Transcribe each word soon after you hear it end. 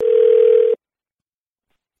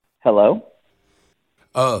Hello?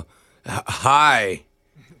 Oh, hi.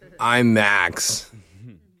 I'm Max.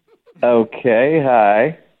 Okay,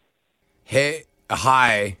 hi. Hey,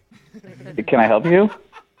 hi. Can I help you?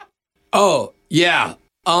 Oh, yeah.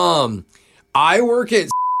 I work at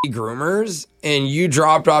Groomers, and you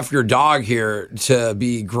dropped off your dog here to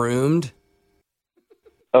be groomed.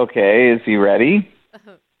 Okay, is he ready?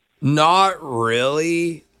 Not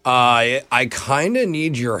really. I kind of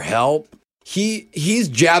need your help. He's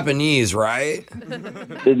Japanese, right?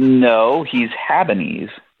 No, he's Habanese.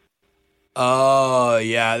 Oh,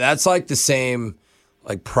 yeah, that's like the same,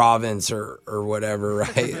 like province or whatever,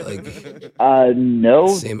 right? Like No.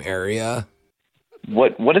 same area.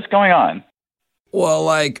 What is going on? Well,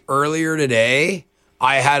 like earlier today,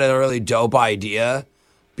 I had a really dope idea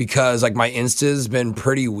because like my Insta's been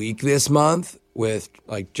pretty weak this month with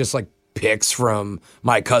like just like pics from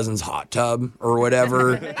my cousin's hot tub or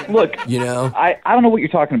whatever. Look, You know? I don't know what you're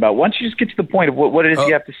talking about. Why don't you just get to the point of what it is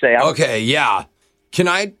you have to say? Okay, yeah. Can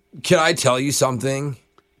I tell you something?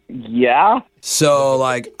 Yeah? So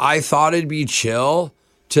like I thought it'd be chill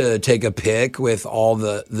to take a pic with all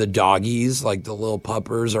the doggies, like the little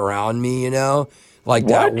puppers around me, you know? Like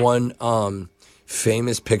that one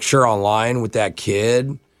famous picture online with that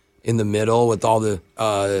kid in the middle with all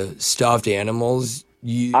the stuffed animals.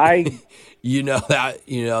 You know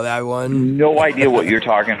that one? No idea what you're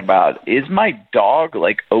talking about. Is my dog,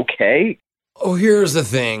 like, okay? Oh, here's the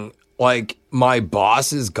thing. Like, my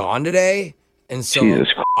boss is gone today, and so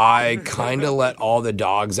Jesus Christ. I kind of let all the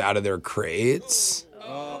dogs out of their crates.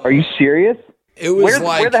 Are you serious? It was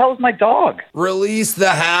Where the hell is my dog? Release the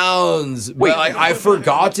hounds. Wait. But I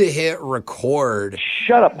forgot to hit record.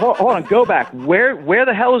 Shut up. Hold on, go back. Where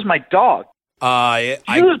the hell is my dog?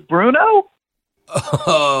 You was Bruno?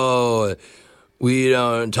 Oh, we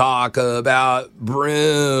don't talk about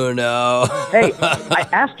Bruno. Hey, I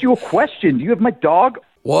asked you a question. Do you have my dog?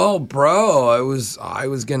 Well, bro, I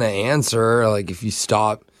was gonna answer. Like, if you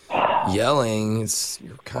stop yelling,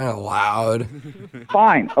 you're kind of loud.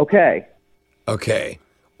 Fine. Okay. Okay.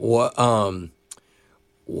 What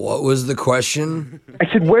was the question?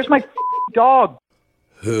 I said, where's my dog?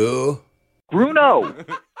 Who? Bruno.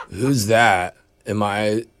 Who's that? Am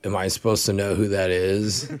I supposed to know who that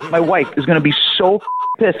is? My wife is going to be so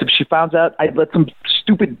pissed if she finds out I let some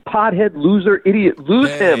stupid pothead loser idiot lose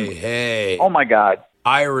him. Hey. Oh, my God.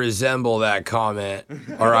 I resemble that comment,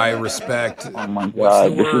 or I respect. Oh, my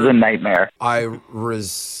God. This is a nightmare.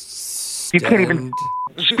 You can't even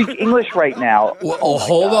speak English right now. Well,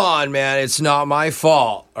 hold on, man. It's not my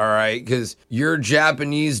fault, all right? Because your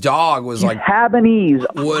Japanese dog was like Habanese.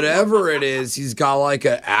 whatever it is. He's got like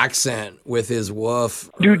an accent with his woof.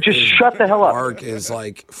 Dude, just shut the hell up. Bark is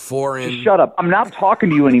like foreign. Just shut up. I'm not talking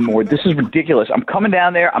to you anymore. This is ridiculous. I'm coming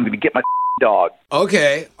down there. I'm going to get my dog.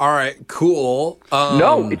 Okay, all right, cool.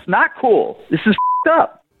 No, it's not cool. This is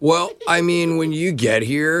up. Well, I mean, when you get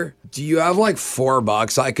here, do you have like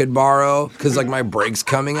 $4 I could borrow? Because like my break's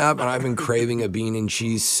coming up and I've been craving a bean and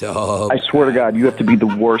cheese sub. I swear to God, you have to be the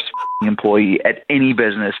worst employee at any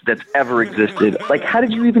business that's ever existed. Like, how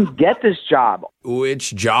did you even get this job?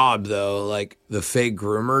 Which job, though? Like the fake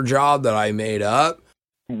groomer job that I made up?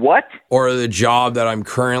 What? Or the job that I'm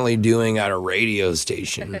currently doing at a radio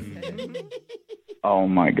station? Oh,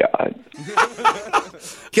 my God.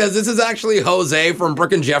 Because this is actually Jose from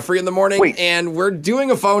Brooke and Jeffrey in the morning, and we're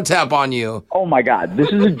doing a phone tap on you. Oh, my God. This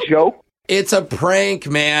is a joke? It's a prank,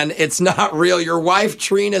 man. It's not real. Your wife,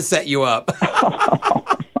 Trina, set you up.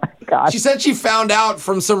 God. She said she found out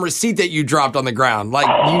from some receipt that you dropped on the ground. Like,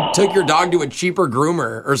 you took your dog to a cheaper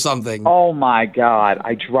groomer or something. Oh, my God.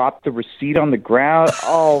 I dropped the receipt on the ground.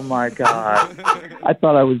 Oh, my God. I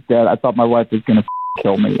thought I was dead. I thought my wife was going to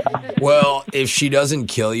kill me. Well, if she doesn't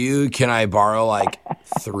kill you, can I borrow like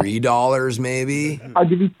 $3 maybe? I'll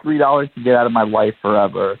give you $3 to get out of my life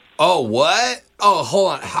forever. Oh, what? Oh,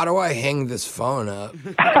 hold on. How do I hang this phone up?